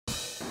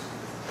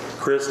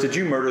Chris, did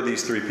you murder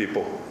these three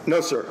people?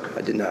 No, sir,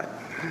 I did not.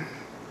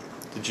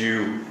 Did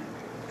you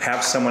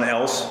have someone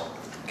else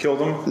kill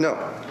them?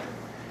 No.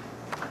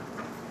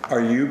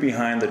 Are you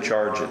behind the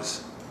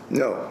charges?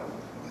 No.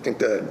 I think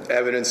the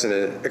evidence and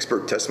the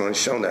expert testimony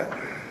has shown that.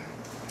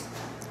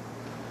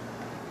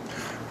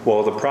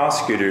 Well, the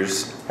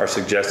prosecutors are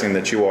suggesting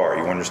that you are.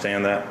 You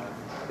understand that?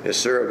 Yes,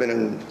 sir. I've been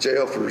in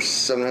jail for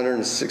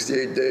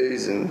 768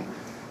 days and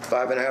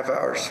 5.5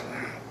 hours.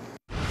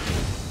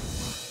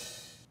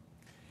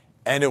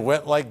 And it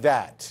went like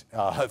that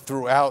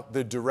throughout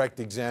the direct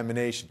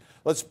examination.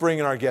 Let's bring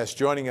in our guest.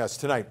 Joining us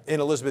tonight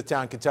in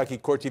Elizabethtown, Kentucky,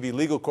 Court TV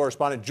legal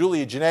correspondent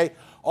Julia Janae.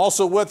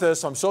 Also with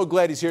us, I'm so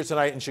glad he's here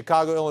tonight in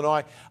Chicago,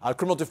 Illinois,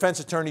 criminal defense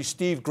attorney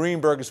Steve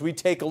Greenberg, as we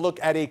take a look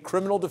at a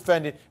criminal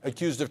defendant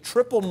accused of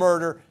triple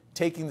murder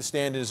taking the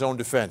stand in his own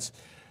defense.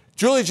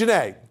 Julia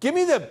Janae, give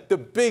me the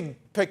big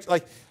picture.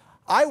 Like,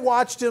 I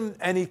watched him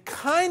and he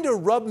kind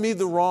of rubbed me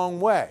the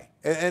wrong way.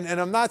 And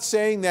I'm not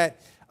saying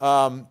that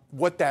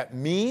what that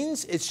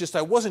means. It's just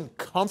I wasn't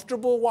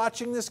comfortable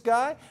watching this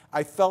guy.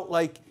 I felt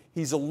like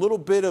he's a little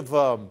bit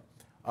of,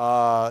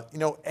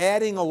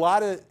 adding a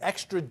lot of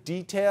extra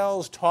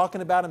details,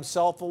 talking about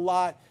himself a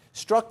lot.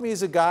 Struck me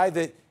as a guy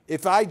that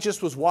if I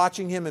just was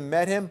watching him and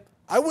met him,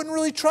 I wouldn't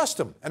really trust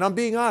him. And I'm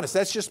being honest.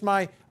 That's just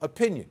my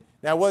opinion.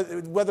 Now,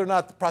 whether or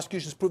not the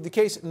prosecution's proved the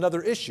case,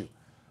 another issue.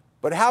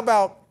 But how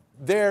about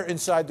there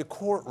inside the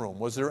courtroom?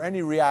 Was there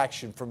any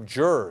reaction from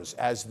jurors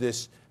as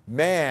this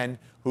man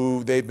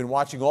who they've been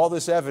watching all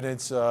this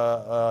evidence,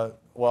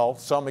 well,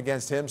 some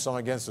against him, some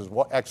against his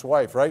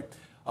ex-wife, right?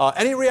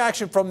 Any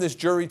reaction from this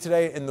jury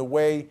today in the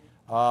way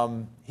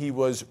he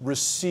was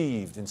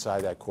received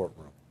inside that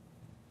courtroom?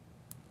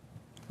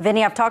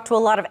 Vinny, I've talked to a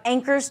lot of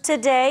anchors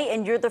today,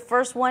 and you're the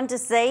first one to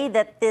say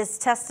that this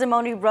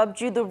testimony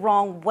rubbed you the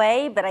wrong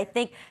way. But I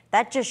think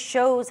that just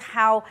shows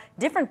how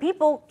different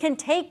people can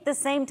take the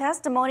same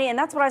testimony. And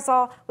that's what I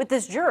saw with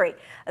this jury.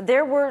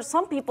 There were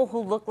some people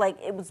who looked like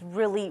it was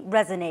really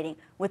resonating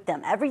with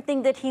them.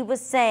 Everything that he was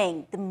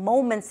saying, the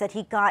moments that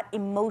he got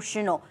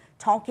emotional,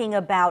 talking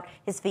about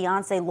his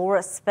fiancee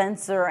Laura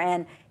Spencer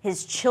and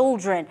his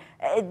children.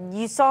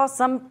 You saw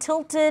some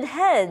tilted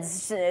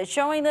heads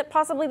showing that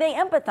possibly they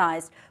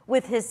empathized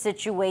with his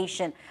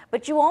situation.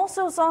 But you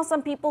also saw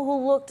some people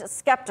who looked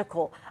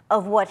skeptical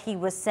of what he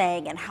was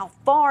saying and how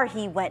far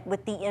he went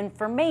with the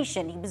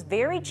information. He was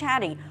very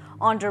chatty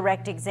on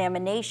direct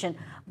examination.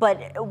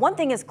 But one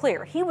thing is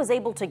clear, he was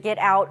able to get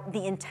out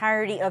the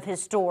entirety of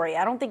his story.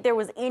 I don't think there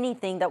was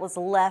anything that was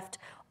left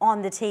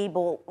on the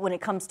table when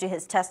it comes to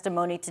his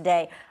testimony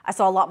today. I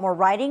saw a lot more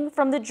writing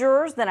from the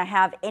jurors than I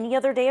have any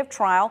other day of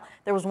trial.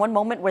 There was one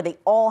moment where they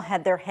all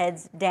had their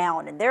heads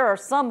down, and there are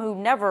some who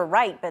never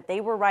write, but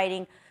they were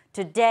writing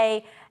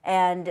today,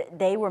 and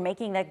they were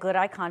making that good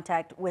eye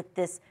contact with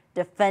this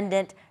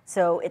defendant.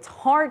 So it's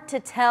hard to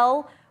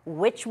tell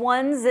which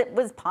ones it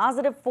was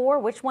positive for,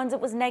 which ones it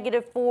was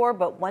negative for,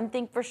 but one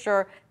thing for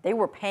sure, they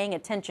were paying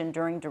attention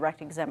during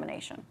direct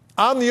examination.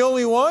 I'm the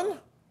only one?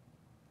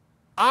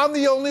 I'm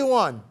the only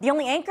one. The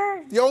only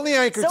anchor? The only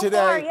anchor so today.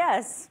 Far,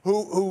 yes.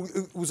 Who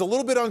was a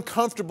little bit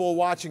uncomfortable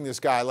watching this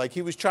guy, like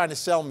he was trying to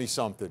sell me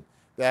something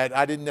that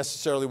I didn't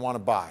necessarily want to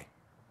buy.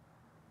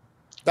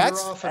 You're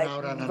often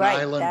out on an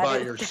island by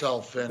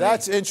yourself. Vinny.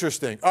 That's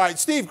interesting. All right,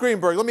 Steve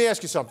Greenberg, let me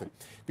ask you something.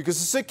 Because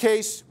it's a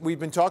case, we've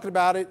been talking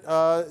about it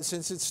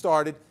since it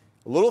started,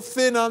 a little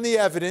thin on the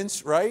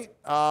evidence, right?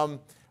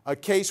 A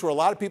case where a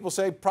lot of people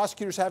say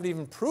prosecutors haven't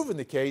even proven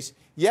the case,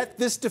 yet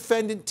this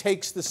defendant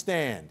takes the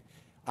stand.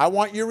 I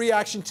want your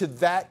reaction to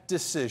that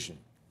decision.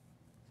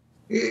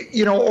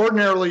 You know,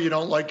 ordinarily you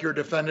don't like your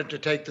defendant to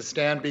take the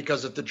stand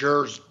because if the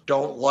jurors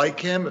don't like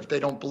him, if they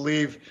don't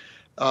believe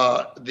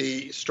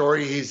the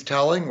story he's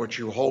telling, which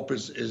you hope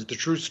is the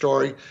true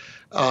story,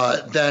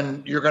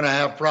 then you're going to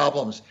have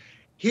problems.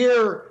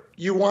 Here,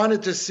 you want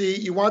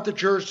the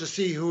jurors to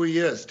see who he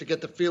is, to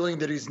get the feeling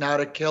that he's not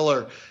a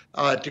killer,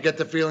 to get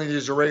the feeling that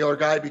he's a regular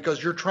guy,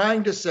 because you're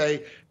trying to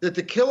say that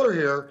the killer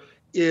here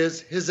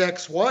is his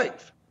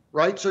ex-wife,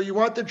 right? So you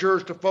want the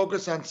jurors to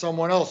focus on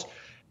someone else.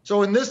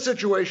 So in this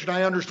situation,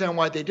 I understand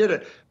why they did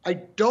it. I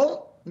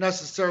don't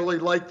necessarily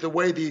like the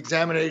way the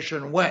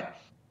examination went.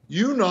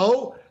 You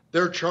know,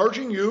 they're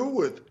charging you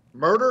with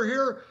murder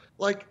here.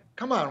 Like,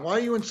 come on, why are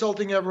you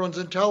insulting everyone's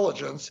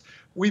intelligence?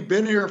 We've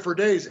been here for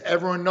days.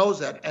 Everyone knows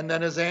that. And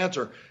then his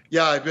answer,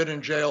 yeah, I've been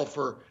in jail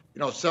for,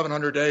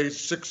 700 days,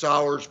 6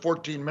 hours,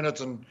 14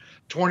 minutes, and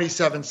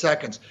 27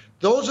 seconds.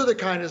 Those are the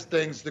kind of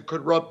things that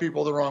could rub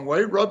people the wrong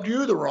way, rubbed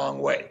you the wrong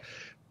way.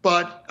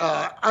 But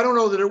I don't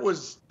know that it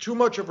was too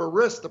much of a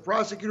risk. The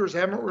prosecutors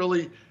haven't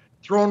really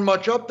thrown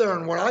much up there.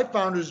 And what I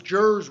found is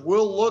jurors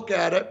will look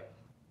at it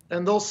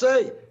and they'll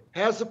say,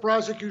 has the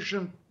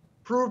prosecution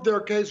proved their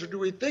case, or do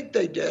we think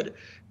they did,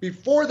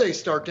 before they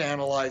start to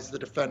analyze the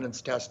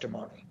defendant's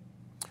testimony?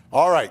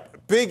 All right,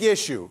 big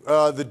issue,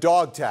 the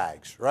dog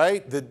tags,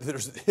 right?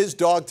 There's his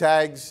dog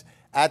tags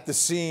at the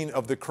scene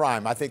of the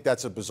crime. I think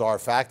that's a bizarre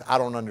fact. I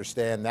don't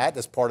understand that.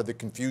 That's part of the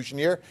confusion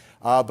here.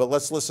 But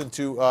let's listen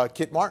to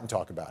Kit Martin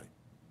talk about it.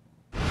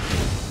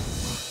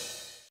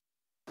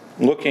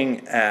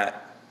 Looking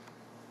at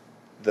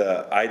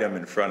the item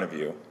in front of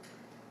you,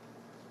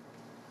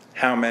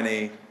 how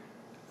many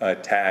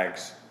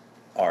tags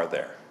are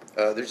there?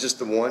 There's just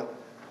the one.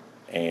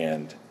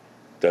 And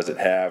does it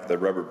have the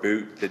rubber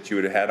boot that you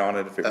would have had on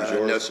it if it was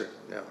yours? No, sir,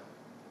 no.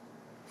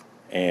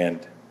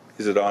 And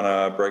is it on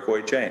a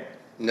breakaway chain?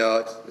 No,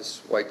 it's this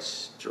white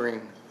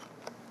string.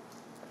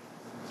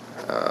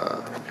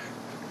 Yeah.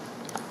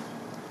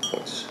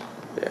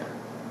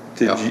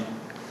 Did No. you?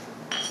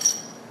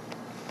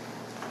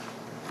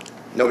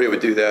 Nobody would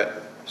do that.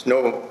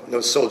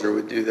 No soldier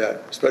would do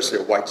that, especially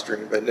a white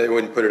string, but they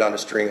wouldn't put it on a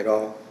string at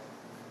all.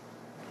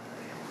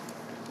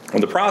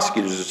 Well, the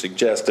prosecutors are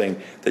suggesting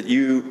that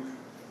you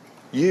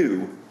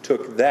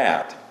took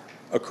that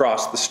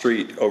across the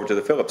street over to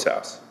the Phillips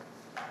house.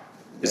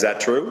 Is that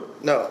true?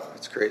 No,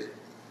 it's crazy.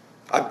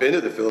 I've been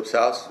to the Phillips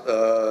house,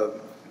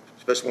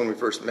 especially when we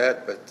first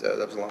met, but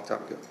that was a long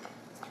time ago.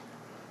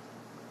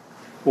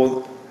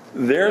 Well,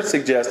 they're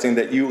suggesting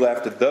that you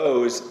left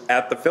those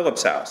at the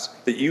Phillips house,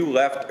 that you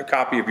left a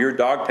copy of your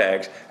dog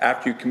tags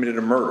after you committed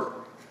a murder.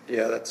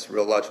 Yeah, that's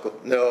real logical.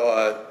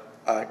 No,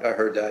 I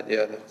heard that.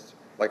 Yeah, that's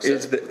like I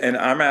said. And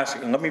I'm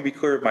asking, let me be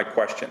clear with my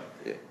question.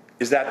 Yeah.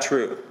 Is that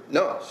true?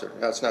 No, sir,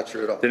 that's not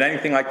true at all. Did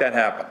anything like that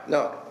happen?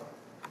 No.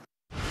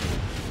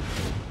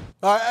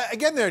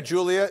 Again there,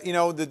 Julia, you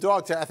know, the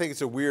dog tag, I think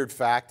it's a weird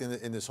fact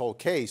in this whole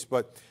case,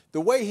 but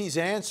the way he's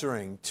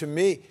answering, to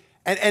me,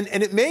 and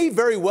it may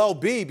very well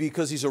be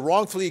because he's a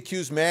wrongfully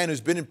accused man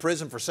who's been in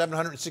prison for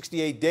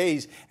 768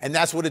 days, and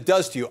that's what it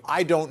does to you.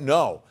 I don't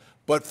know.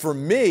 But for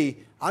me,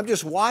 I'm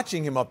just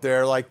watching him up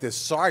there like this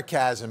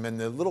sarcasm and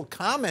the little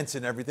comments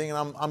and everything,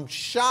 and I'm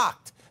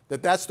shocked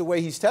that that's the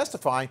way he's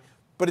testifying.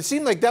 But it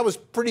seemed like that was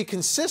pretty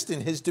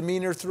consistent, his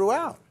demeanor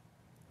throughout.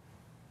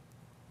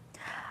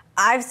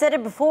 I've said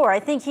it before.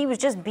 I think he was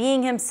just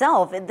being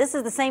himself. This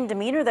is the same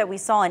demeanor that we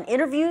saw in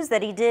interviews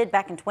that he did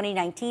back in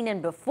 2019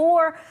 and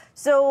before.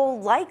 So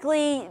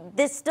likely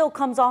this still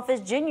comes off as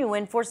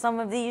genuine for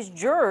some of these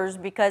jurors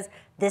because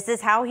this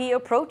is how he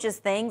approaches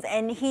things,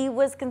 and he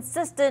was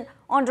consistent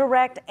on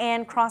direct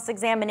and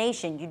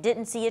cross-examination. You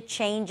didn't see a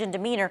change in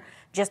demeanor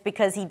just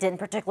because he didn't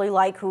particularly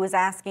like who was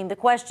asking the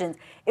questions.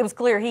 It was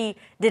clear he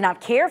did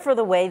not care for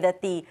the way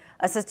that the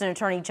Assistant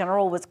Attorney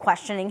General was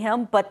questioning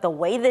him, but the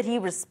way that he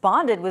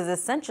responded was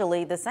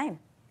essentially the same.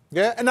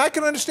 Yeah, and I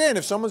can understand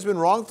if someone's been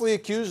wrongfully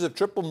accused of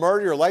triple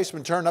murder or life's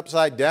been turned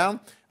upside down.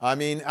 I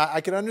mean,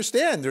 I can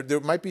understand. There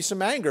might be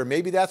some anger.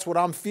 Maybe that's what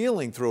I'm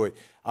feeling through it.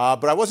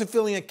 But I wasn't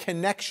feeling a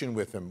connection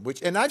with him.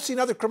 And I've seen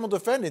other criminal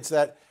defendants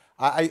that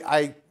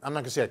I'm not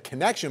going to say a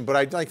connection, but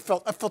I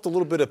felt a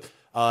little bit of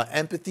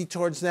empathy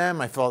towards them.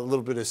 I felt a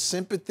little bit of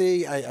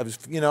sympathy. I was,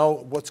 you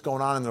know, what's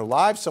going on in their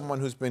lives. Someone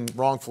who's been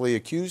wrongfully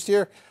accused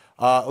here.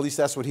 At least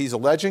that's what he's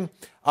alleging.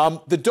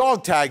 The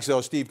dog tags,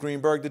 though, Steve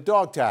Greenberg, the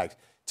dog tags.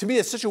 To me,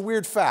 it's such a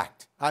weird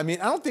fact. I mean,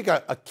 I don't think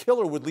a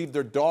killer would leave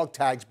their dog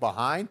tags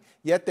behind,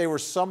 yet they were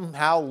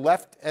somehow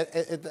left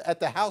at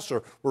the house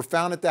or were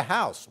found at the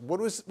house. What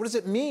does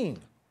it mean?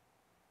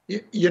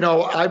 You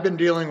know, I've been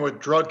dealing with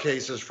drug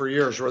cases for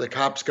years where the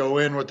cops go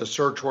in with the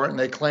search warrant and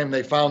they claim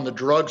they found the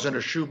drugs in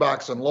a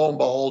shoebox, and lo and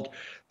behold,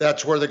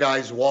 that's where the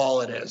guy's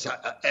wallet is.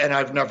 And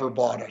I've never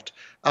bought it.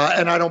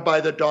 And I don't buy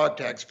the dog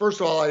tags.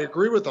 First of all, I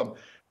agree with them.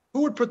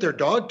 Who would put their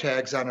dog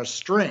tags on a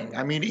string?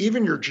 I mean,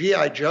 even your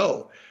G.I.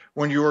 Joe,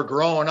 when you were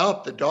growing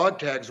up, the dog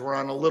tags were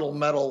on a little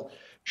metal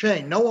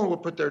chain. No one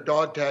would put their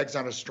dog tags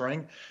on a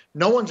string.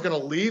 No one's going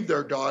to leave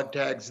their dog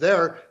tags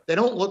there. They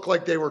don't look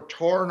like they were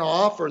torn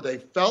off or they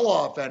fell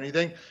off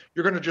anything.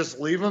 You're going to just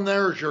leave them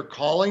there as your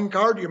calling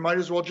card. You might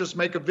as well just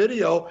make a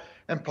video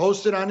and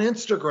post it on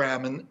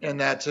Instagram in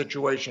that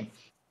situation.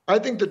 I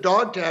think the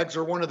dog tags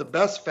are one of the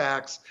best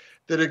facts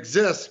that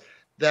exist,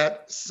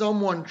 that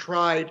someone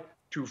tried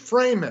to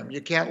frame him. You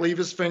can't leave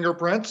his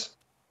fingerprints.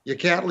 You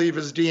can't leave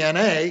his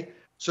DNA.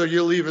 So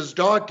you leave his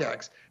dog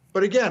tags.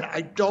 But again,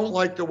 I don't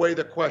like the way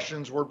the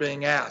questions were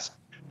being asked.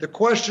 The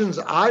questions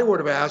I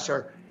would have asked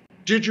are,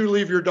 did you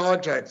leave your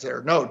dog tags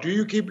there? No. Do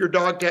you keep your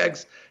dog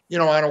tags, you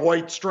know, on a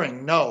white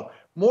string? No.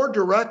 More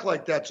direct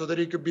like that so that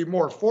he could be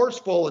more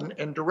forceful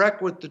and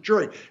direct with the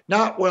jury.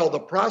 Not, well, the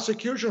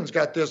prosecution's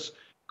got this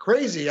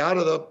crazy out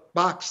of the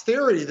box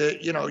theory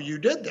that, you know, you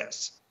did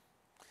this.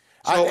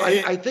 So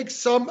I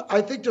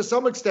think to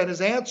some extent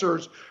his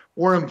answers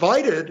were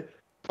invited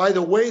by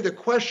the way the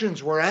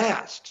questions were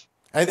asked.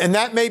 And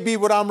that may be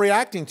what I'm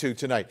reacting to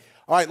tonight.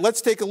 All right,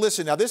 let's take a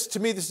listen. Now, to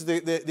me, this is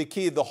the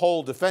key of the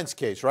whole defense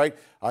case, right?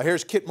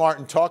 Here's Kit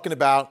Martin talking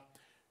about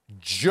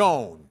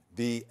Joan,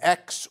 the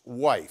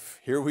ex-wife.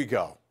 Here we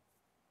go.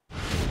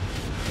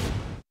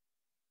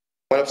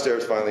 Went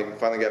upstairs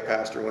finally got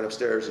past her, went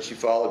upstairs, and she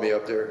followed me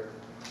up there.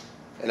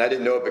 And I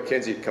didn't know it, but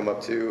Kinsey had come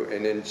up too.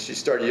 And then she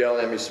started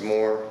yelling at me some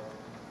more.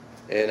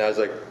 And I was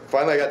like,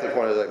 finally I got to the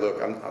point, I was like,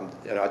 look,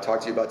 you know, I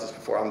talked to you about this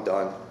before, I'm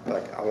done.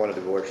 Like, I want a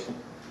divorce.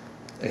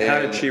 And how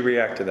did she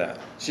react to that?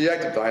 She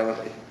acted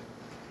violently.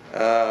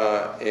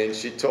 And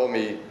she told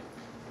me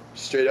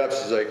straight up,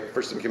 she's like,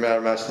 first thing came out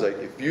of her mouth, she's like,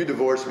 if you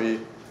divorce me,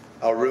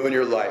 I'll ruin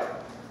your life.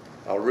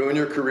 I'll ruin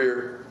your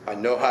career. I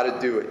know how to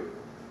do it.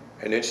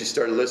 And then she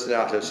started listing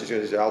out. She's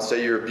going to say, I'll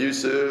say you're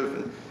abusive.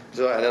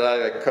 And then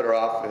I cut her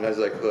off, and I was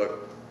like,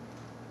 look,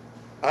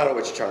 I don't know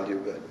what you're trying to do,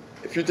 but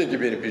if you think you're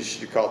being abused, you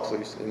should call the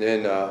police. And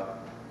then I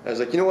was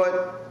like, you know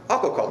what?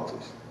 I'll go call the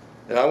police.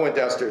 And I went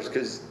downstairs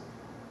because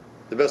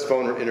the best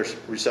phone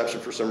reception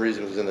for some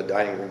reason was in the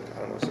dining room. I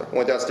don't know. So I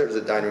went downstairs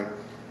to the dining room,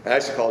 and I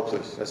actually called the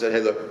police. I said,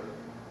 hey, look,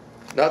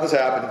 nothing's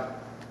happened.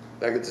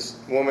 I get this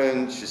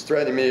woman, she's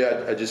threatening me.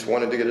 I just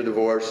wanted to get a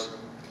divorce,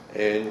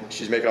 and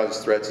she's making all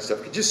these threats and stuff.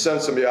 Could you just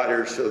send somebody out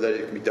here so that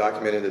it can be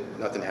documented that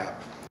nothing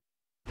happened?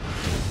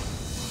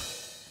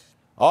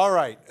 All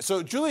right,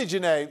 so Julia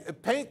Janae,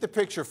 paint the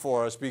picture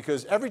for us,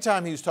 because every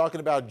time he was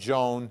talking about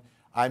Joan,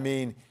 I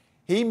mean,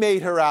 he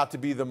made her out to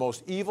be the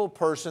most evil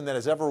person that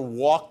has ever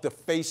walked the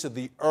face of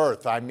the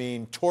earth. I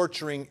mean,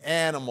 torturing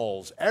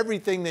animals.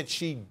 Everything that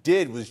she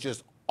did was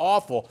just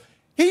awful.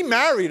 He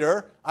married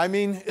her. I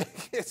mean,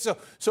 so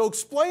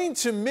explain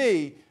to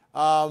me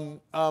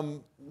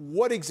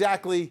what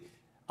exactly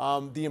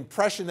the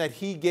impression that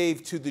he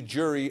gave to the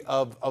jury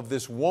of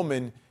this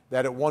woman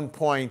that at one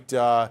point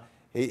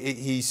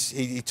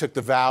he took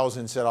the vows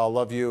and said, I'll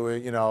love you,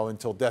 you know,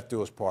 until death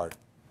do us part.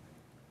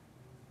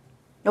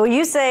 Well,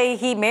 you say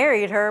he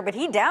married her, but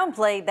he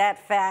downplayed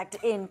that fact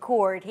in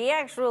court. He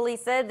actually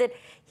said that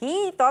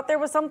he thought there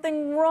was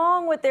something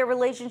wrong with their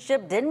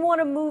relationship, didn't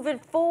want to move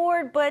it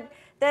forward, but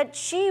that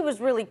she was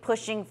really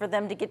pushing for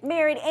them to get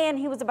married, and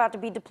he was about to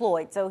be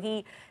deployed. So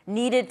he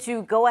needed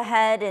to go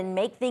ahead and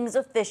make things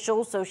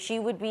official so she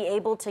would be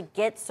able to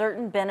get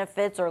certain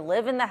benefits or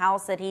live in the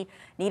house that he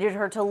needed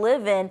her to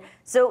live in.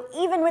 So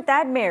even with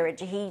that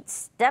marriage, he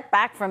stepped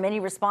back from any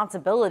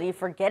responsibility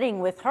for getting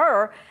with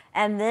her,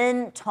 and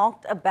then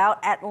talked about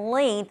at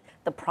length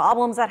the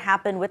problems that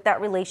happened with that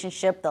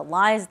relationship, the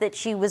lies that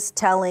she was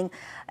telling,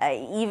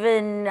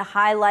 even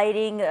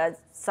highlighting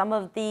some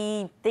of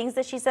the things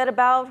that she said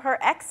about her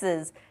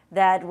exes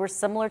that were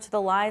similar to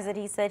the lies that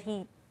he said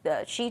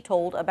she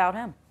told about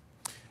him.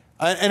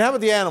 And how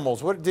about the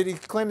animals? What did he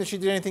claim that she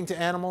did anything to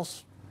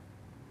animals?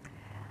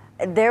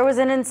 There was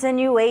an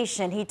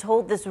insinuation. He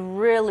told this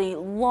really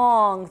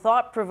long,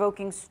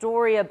 thought-provoking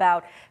story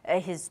about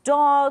his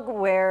dog,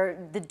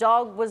 where the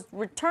dog was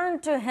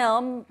returned to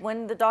him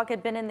when the dog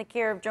had been in the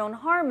care of Joan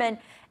Harmon,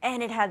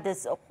 and it had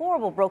this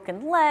horrible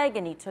broken leg,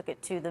 and he took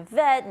it to the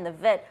vet, and the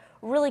vet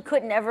really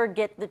couldn't ever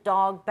get the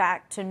dog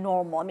back to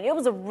normal. I mean, it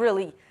was a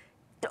really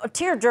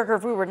tearjerker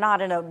if we were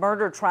not in a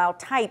murder trial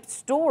type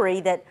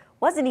story that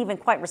wasn't even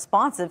quite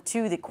responsive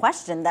to the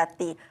question that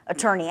the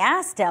attorney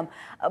asked him.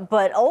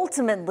 But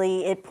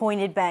ultimately, it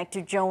pointed back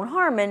to Joan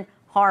Harmon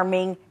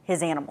harming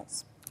his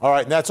animals. All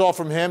right, and that's all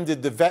from him.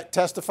 Did the vet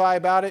testify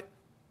about it?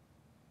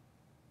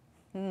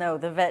 No,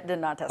 the vet did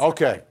not testify.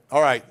 Okay,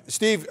 all right.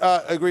 Steve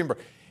Greenberg,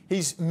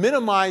 he's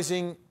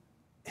minimizing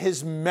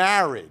his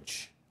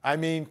marriage. I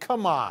mean,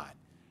 come on.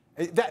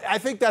 I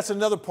think that's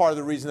another part of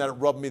the reason that it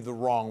rubbed me the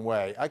wrong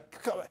way.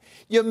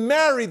 You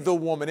married the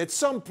woman. At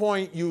some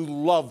point, you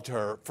loved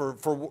her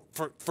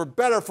for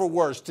better, for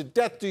worse. To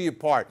death do you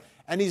part.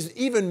 And he's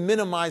even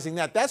minimizing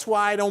that. That's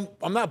why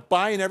I'm not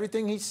buying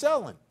everything he's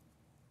selling.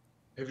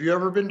 Have you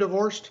ever been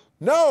divorced?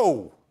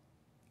 No.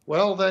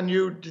 Well, then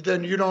you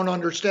don't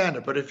understand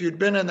it. But if you'd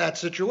been in that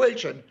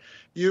situation,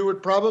 you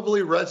would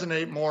probably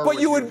resonate more. But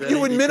with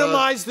you would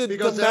minimize the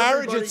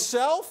marriage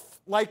itself?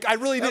 Like, I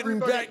really didn't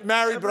get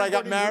married, but I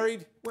got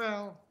married?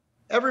 Well,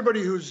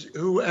 everybody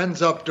who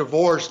ends up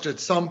divorced at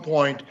some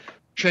point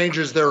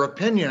changes their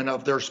opinion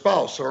of their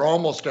spouse, or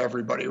almost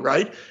everybody,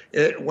 right?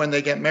 When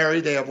they get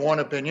married, they have one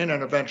opinion,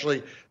 and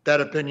eventually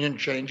that opinion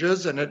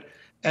changes, and it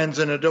ends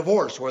in a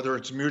divorce, whether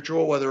it's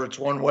mutual, whether it's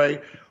one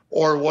way,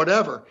 or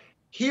whatever.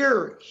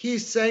 Here,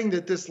 he's saying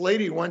that this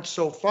lady went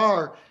so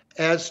far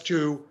as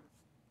to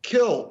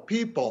kill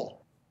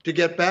people to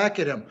get back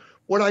at him.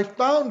 What I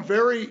found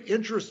very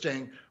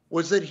interesting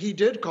was that he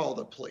did call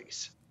the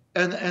police.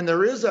 And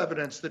there is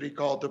evidence that he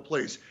called the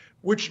police,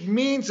 which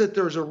means that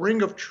there's a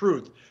ring of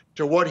truth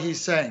to what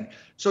he's saying.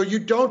 So you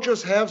don't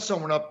just have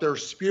someone up there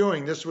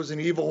spewing, this was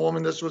an evil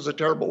woman, this was a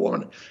terrible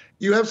woman.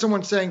 You have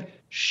someone saying,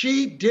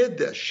 she did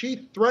this,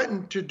 she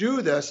threatened to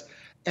do this,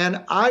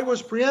 and I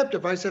was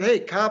preemptive. I said,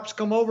 hey, cops,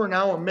 come over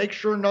now and make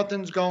sure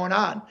nothing's going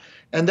on.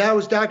 And that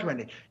was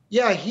documented.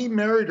 Yeah, he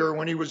married her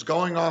when he was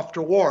going off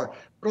to war,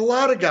 but a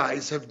lot of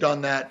guys have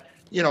done that.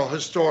 You know,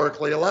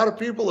 historically, a lot of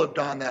people have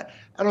done that.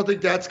 I don't think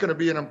that's going to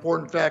be an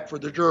important fact for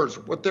the jurors.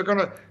 What they're going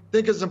to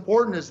think is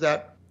important is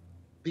that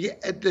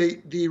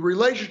the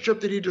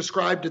relationship that he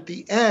described at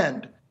the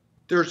end,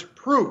 there's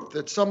proof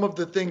that some of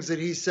the things that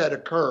he said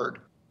occurred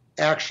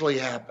actually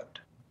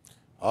happened.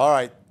 All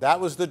right, that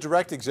was the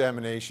direct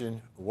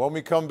examination. When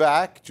we come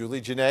back,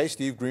 Julie Janae,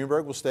 Steve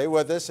Greenberg will stay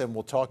with us, and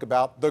we'll talk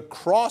about the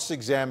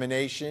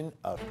cross-examination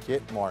of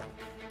Kit Martin.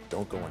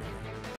 Don't go anywhere.